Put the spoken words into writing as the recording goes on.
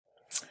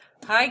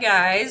Hi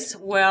guys.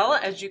 Well,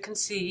 as you can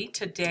see,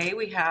 today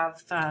we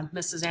have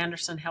Mrs.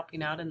 Anderson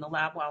helping out in the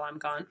lab while I'm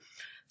gone.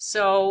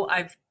 So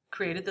I've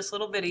created this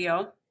little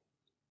video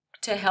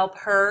to help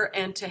her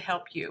and to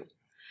help you.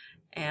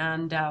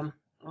 And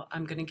well,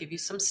 I'm going to give you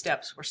some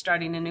steps. We're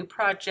starting a new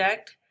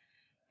project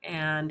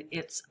and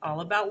it's all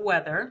about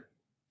weather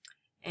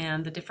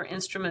and the different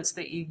instruments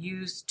that you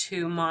use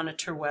to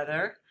monitor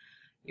weather.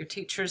 Your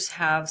teachers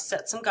have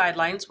set some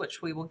guidelines,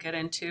 which we will get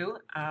into,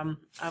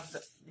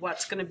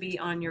 what's going to be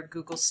on your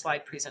Google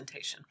slide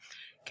presentation.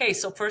 Okay,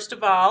 so first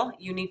of all,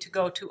 you need to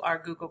go to our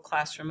Google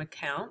Classroom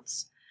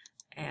accounts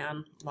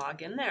and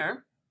log in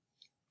there.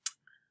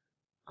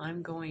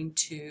 I'm going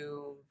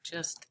to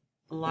just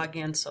log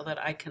in so that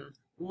I can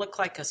look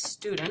like a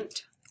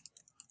student.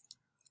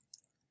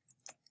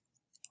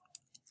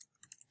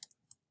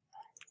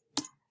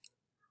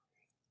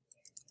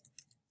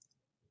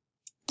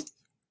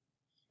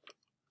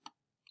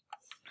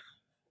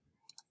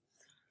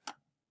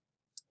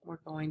 We're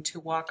going to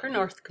Walker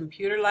North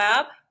Computer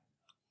Lab,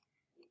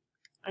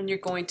 and you're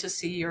going to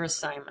see your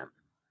assignment.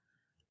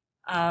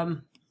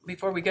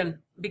 Before we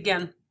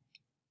begin,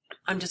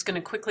 I'm just going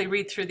to quickly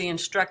read through the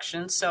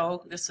instructions.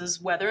 So this is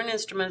weather and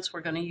instruments.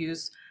 We're going to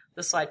use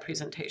the slide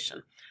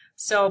presentation.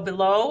 So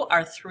below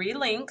are 3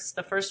 links.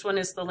 The first one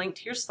is the link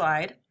to your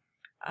slide.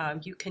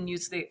 You can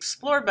use the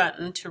Explore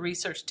button to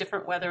research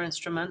different weather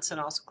instruments and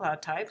also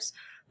cloud types.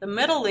 The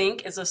middle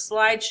link is a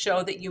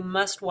slideshow that you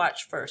must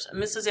watch first,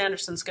 and Mrs.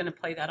 Anderson's going to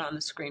play that on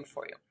the screen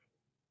for you.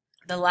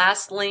 The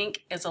last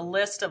link is a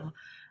list of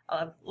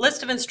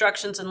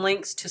instructions and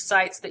links to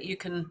sites that you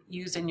can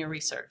use in your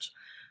research.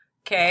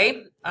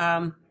 Okay,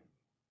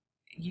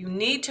 you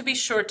need to be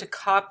sure to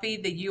copy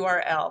the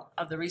URL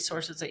of the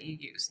resources that you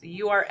use. The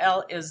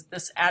URL is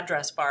this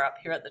address bar up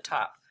here at the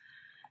top,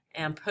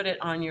 and put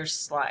it on your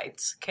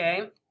slides,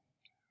 okay?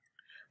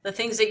 The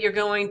things that you're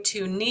going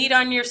to need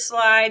on your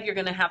slide, you're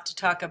going to have to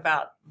talk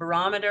about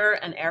barometer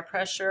and air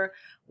pressure,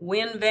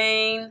 wind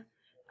vane,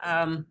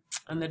 and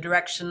the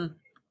direction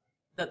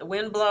that the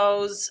wind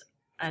blows,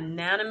 a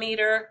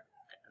nanometer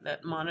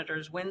that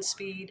monitors wind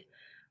speed,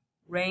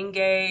 rain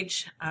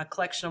gauge, a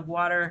collection of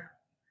water,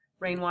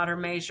 rainwater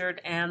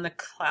measured, and the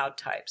cloud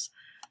types.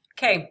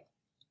 Okay,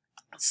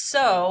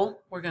 so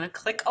we're going to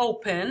click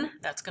open.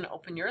 That's going to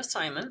open your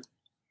assignment.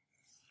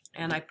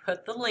 And I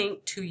put the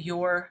link to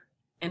your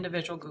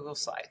individual Google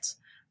Slides.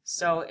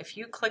 So if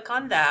you click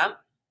on that,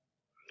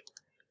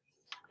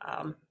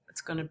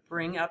 it's going to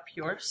bring up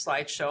your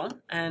slideshow.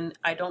 And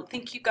I don't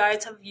think you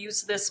guys have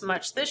used this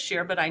much this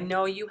year, but I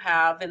know you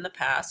have in the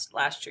past.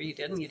 Last year you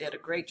did, and you did a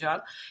great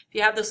job. If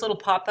you have this little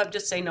pop-up,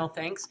 just say no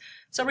thanks.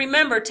 So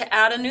remember, to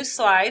add a new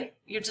slide,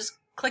 you're just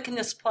clicking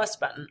this plus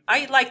button.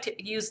 I like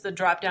to use the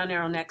drop-down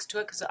arrow next to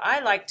it because I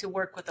like to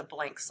work with a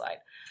blank slide.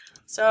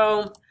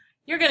 So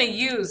you're going to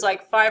use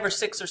like 5 or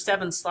 6 or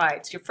 7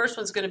 slides. Your first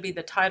one's going to be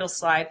the title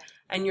slide,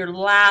 and your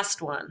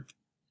last one,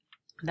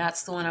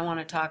 that's the one I want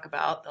to talk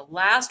about. The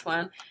last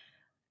one,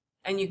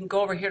 and you can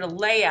go over here to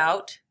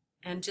layout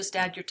and just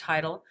add your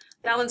title.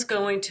 That one's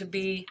going to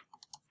be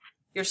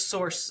your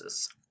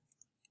sources.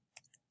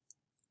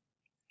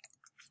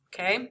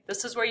 Okay,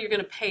 this is where you're going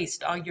to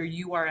paste all your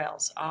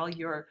URLs, all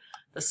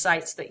the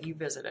sites that you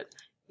visited.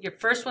 Your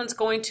first one's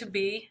going to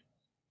be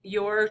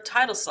your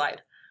title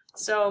slide.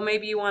 So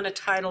maybe you want to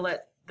title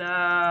it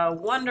The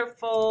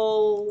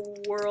Wonderful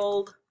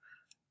World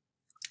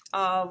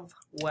of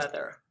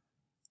Weather,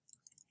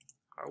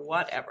 or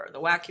whatever.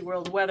 The Wacky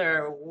World of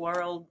Weather,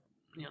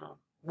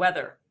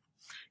 weather.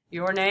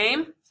 Your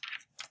name.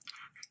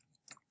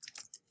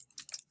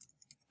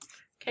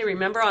 Okay,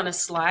 remember on a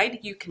slide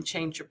you can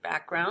change your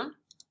background.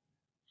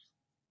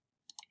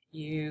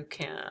 You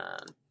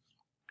can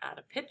add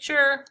a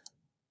picture.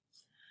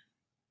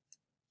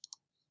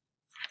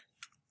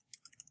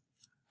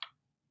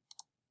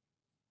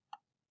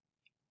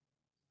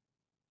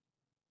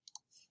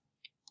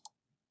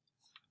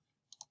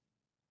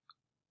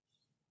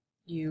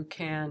 You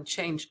can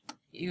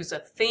use a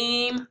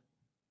theme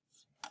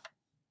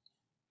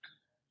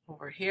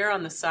over here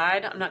on the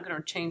side. I'm not going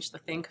to change the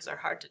theme because they're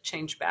hard to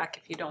change back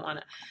if you don't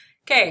want to.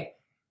 Okay,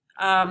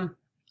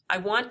 I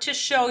want to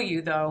show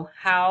you though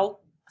how,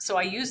 so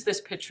I use this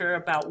picture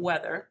about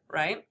weather,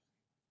 right?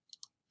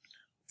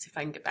 Let's see if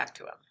I can get back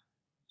to it.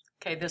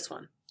 Okay, this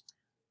one.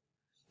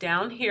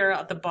 Down here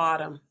at the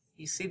bottom,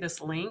 you see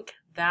this link?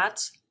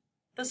 That's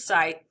the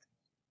site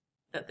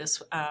that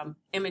this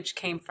image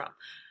came from.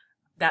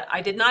 That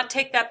I did not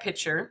take that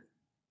picture,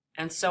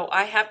 and so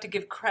I have to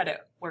give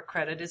credit where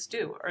credit is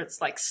due, or it's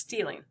like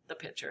stealing the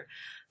picture.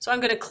 So I'm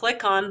going to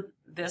click on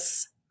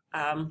this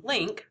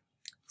link.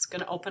 It's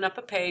going to open up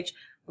a page.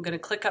 I'm going to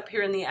click up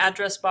here in the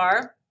address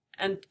bar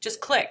and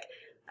just click,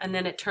 and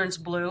then it turns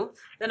blue.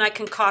 Then I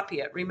can copy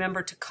it.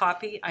 Remember, to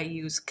copy I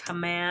use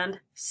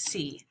Command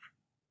C.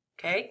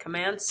 Okay,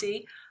 Command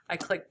C. I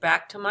click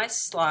back to my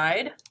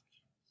slide.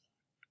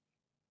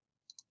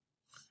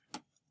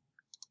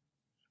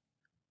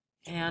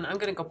 And I'm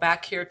going to go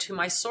back here to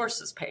my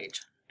sources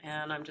page,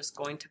 and I'm just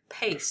going to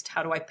paste.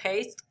 How do I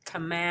paste?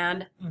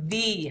 Command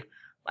V,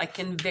 like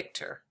in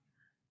Victor.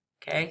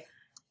 Okay,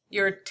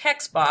 your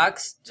text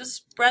box, just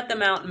spread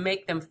them out and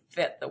make them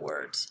fit the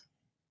words.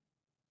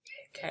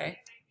 Okay,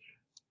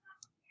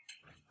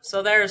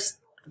 so there's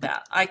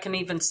that. I can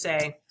even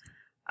say,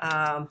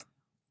 I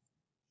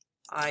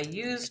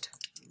used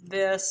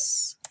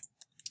this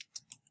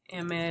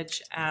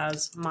image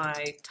as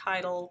my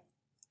title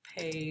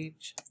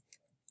page.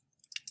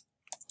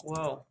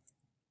 Whoa.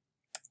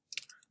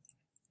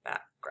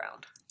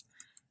 Background.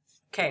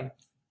 Okay.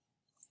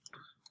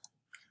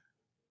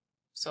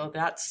 So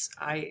that's,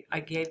 I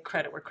gave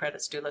credit where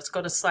credit's due. Let's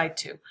go to slide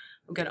 2.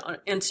 I'm going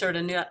to insert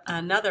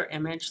another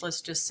image.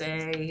 Let's just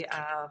say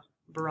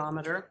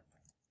barometer.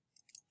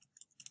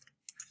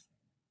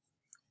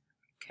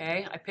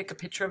 Okay, I pick a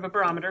picture of a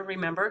barometer.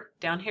 Remember,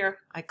 down here,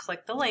 I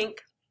click the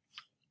link.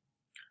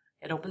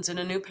 It opens in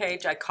a new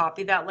page. I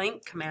copy that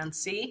link, Command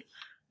C.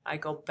 I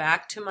go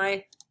back to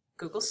my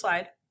Google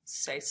slide,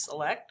 say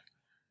select.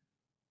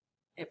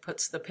 It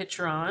puts the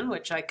picture on,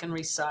 which I can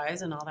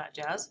resize and all that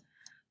jazz.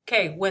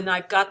 Okay, when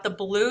I've got the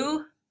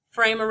blue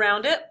frame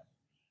around it,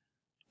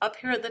 up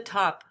here at the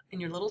top in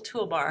your little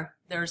toolbar,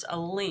 there's a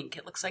link.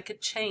 It looks like a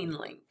chain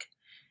link.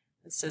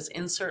 It says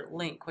insert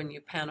link when you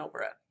pan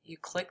over it. You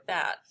click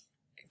that.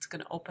 It's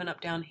going to open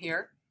up down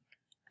here,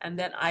 and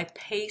then I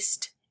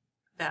paste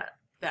that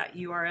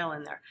URL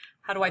in there.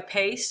 How do I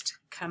paste?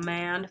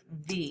 Command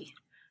V,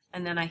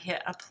 and then I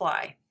hit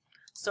apply.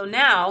 So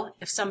now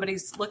if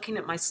somebody's looking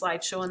at my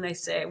slideshow and they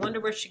say, I wonder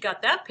where she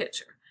got that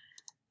picture,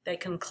 they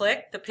can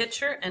click the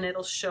picture and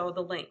it'll show the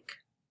link.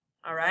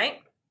 All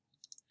right,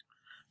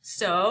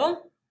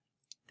 so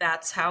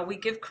that's how we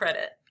give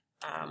credit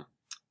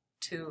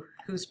to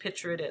whose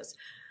picture it is.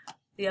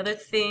 The other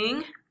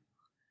thing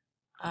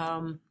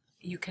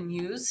you can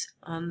use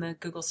on the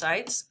Google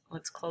Sites,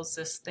 let's close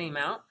this theme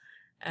out,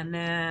 and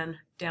then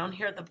down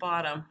here at the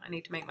bottom, I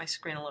need to make my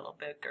screen a little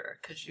bigger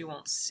because you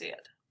won't see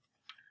it.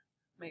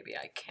 Maybe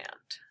I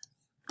can't.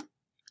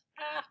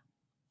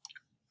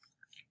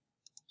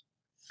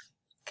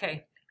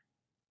 Okay,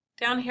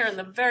 down here in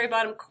the very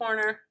bottom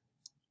corner,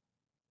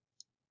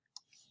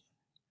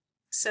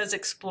 it says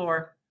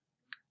Explore.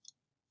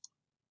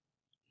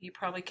 You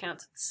probably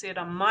can't see it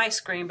on my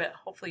screen, but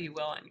hopefully you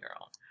will on your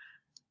own.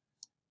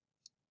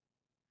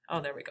 Oh,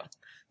 there we go.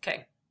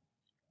 Okay,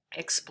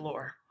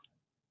 Explore.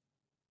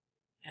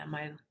 And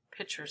my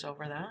picture's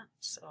over that,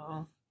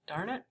 so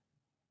darn it.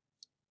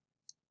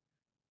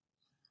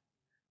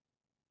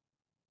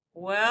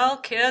 Well,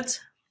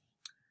 kids,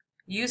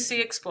 you see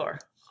Explore.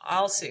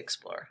 I'll see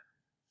Explore.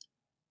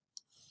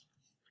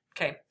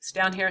 Okay, it's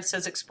down here. It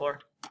says Explore.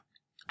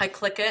 I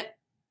click it.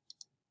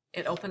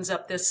 It opens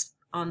up this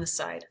on the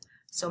side.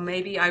 So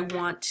maybe I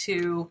want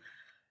to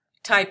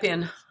type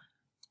in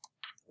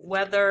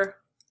weather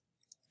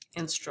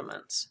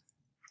instruments.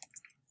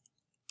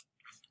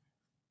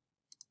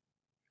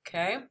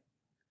 Okay,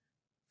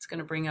 it's going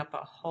to bring up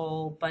a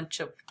whole bunch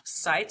of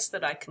sites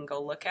that I can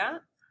go look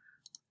at.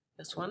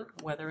 This one,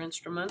 weather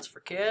instruments for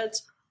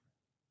kids.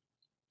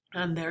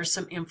 And there's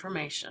some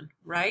information,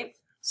 right?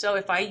 So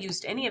if I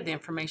used any of the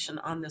information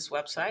on this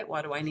website,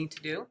 what do I need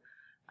to do?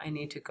 I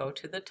need to go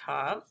to the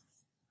top,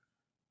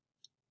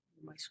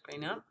 my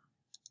screen up,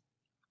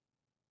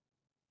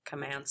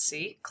 Command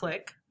C,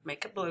 click,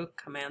 make it blue,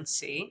 Command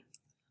C,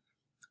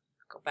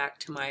 go back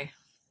to my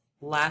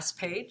last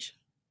page,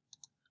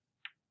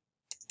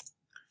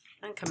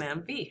 and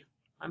Command V.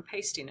 I'm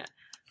pasting it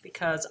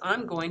because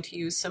I'm going to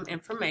use some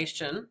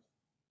information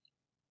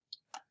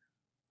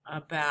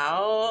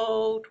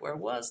about, where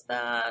was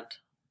that?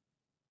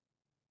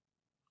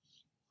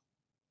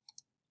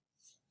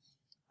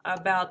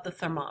 About the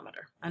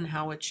thermometer and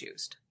how it's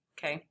used,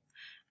 okay?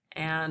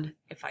 And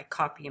if I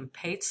copy and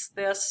paste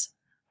this,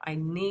 I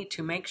need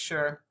to make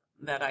sure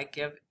that I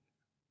give,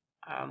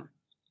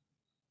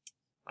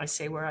 I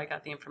say where I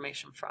got the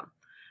information from.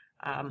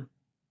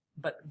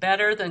 But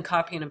better than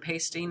copying and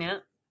pasting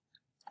it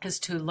is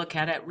to look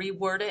at it,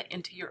 reword it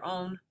into your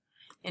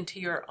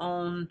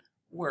own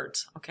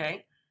words,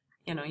 okay?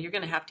 You know, you're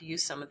going to have to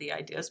use some of the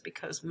ideas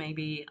because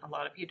maybe a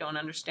lot of you don't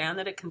understand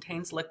that it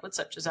contains liquids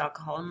such as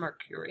alcohol and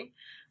mercury,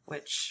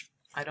 which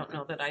I don't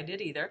know that I did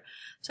either.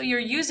 So you're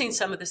using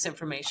some of this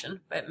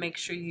information, but make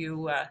sure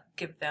you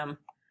give them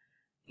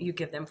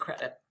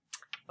credit.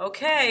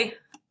 Okay,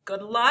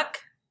 good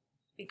luck.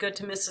 Be good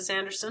to Mrs.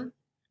 Anderson.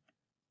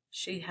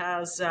 She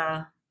has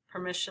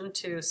permission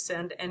to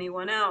send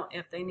anyone out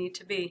if they need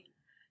to be.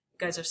 You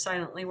guys are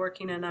silently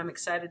working, and I'm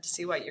excited to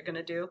see what you're going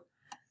to do,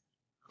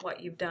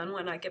 what you've done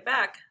when I get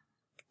back.